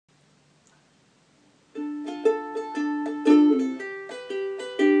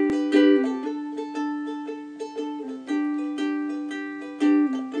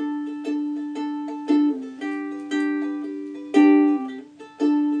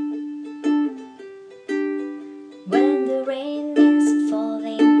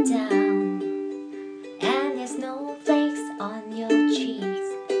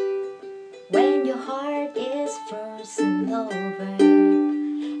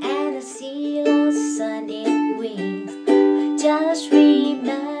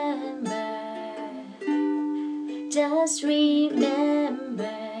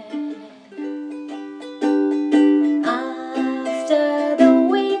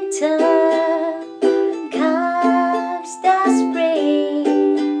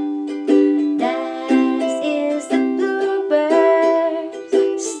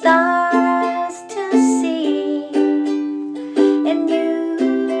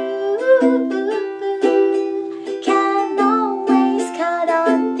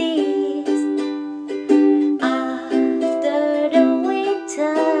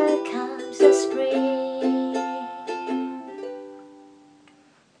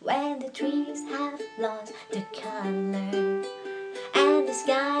and the trees have lost their color, and the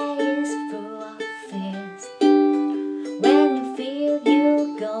sky is full of fears. When you feel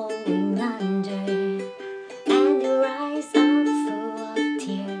you're going under, and your eyes are full of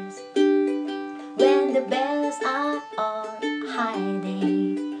tears. When the bells are all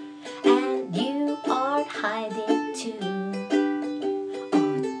hiding, and you are hiding too.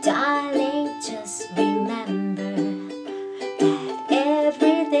 Oh, darling, just remember that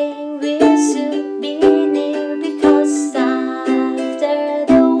everything will soon be new, because after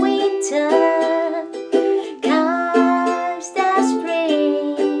the winter comes the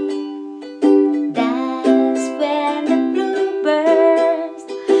spring. That's when the bluebirds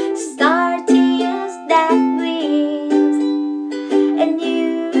start to use their wings, and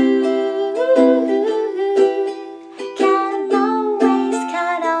you can always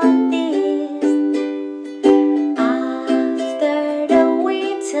count on this. After the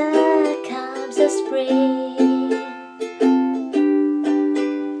winter comes the spring.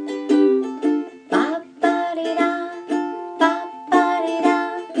 Ba-ba-dee-da, ba-ba-dee-da,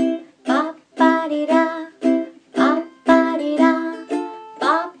 ba-ba-dee-da, ba-ba-dee-da,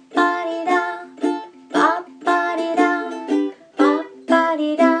 ba-ba-dee-da, ba-ba-dee-da,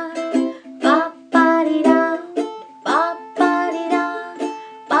 ba-ba-dee-da, ba-ba-dee-da, ba-ba-dee-da,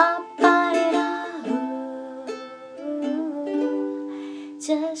 ba-ba-dee-da.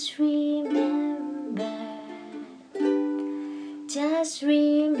 Just remember, just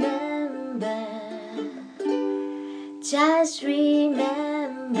remember, just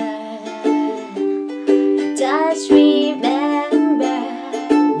remember, just remember.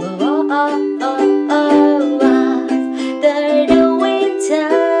 Oh, oh, oh, oh, after the winter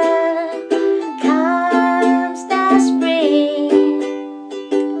comes the spring.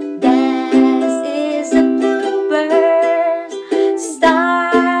 This is the bluebirds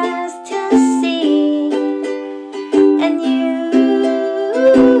starts to sing, and you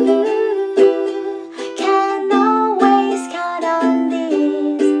can always count on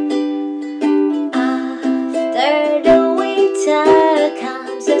this. After the winter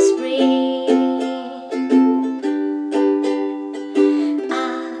comes the spring.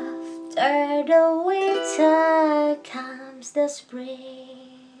 After the winter comes the spring.